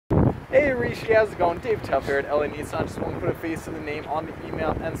Hey Rishi, how's it going? Dave Tuff here at LA Nissan. Just want to put a face to the name on the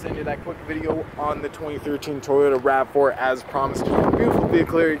email and send you that quick video on the 2013 Toyota Rav4 as promised. Beautiful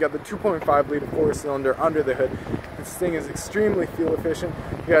vehicle here. You got the 2.5 liter 4-cylinder under the hood. This thing is extremely fuel efficient.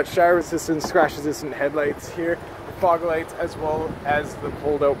 You got shower resistant, scratch resistant headlights here, fog lights, as well as the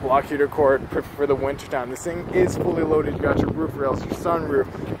pulled out block heater cord for the winter time. This thing is fully loaded. You got your roof rails, your sunroof,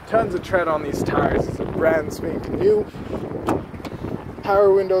 tons of tread on these tires. It's a brand spanking new.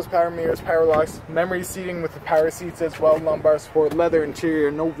 Power windows, power mirrors, power locks, memory seating with the power seats as well, lumbar support, leather interior,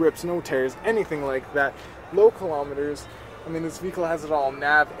 no rips, no tears, anything like that. Low kilometers. I mean, this vehicle has it all.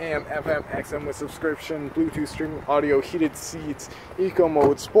 Nav, AM, FM, XM with subscription, Bluetooth streaming audio, heated seats, eco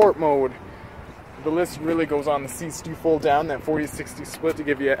mode, sport mode. The list really goes on. The seats do fold down, that 40-60 split to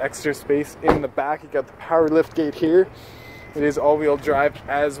give you extra space in the back. You got the power lift gate here. It is all-wheel drive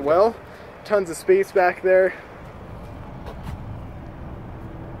as well. Tons of space back there.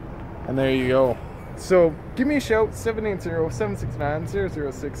 And there you go. So give me a shout,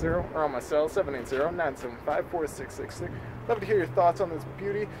 780-769-0060, or on my cell, 780-975-4666. Love to hear your thoughts on this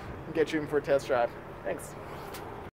beauty and get you in for a test drive. Thanks.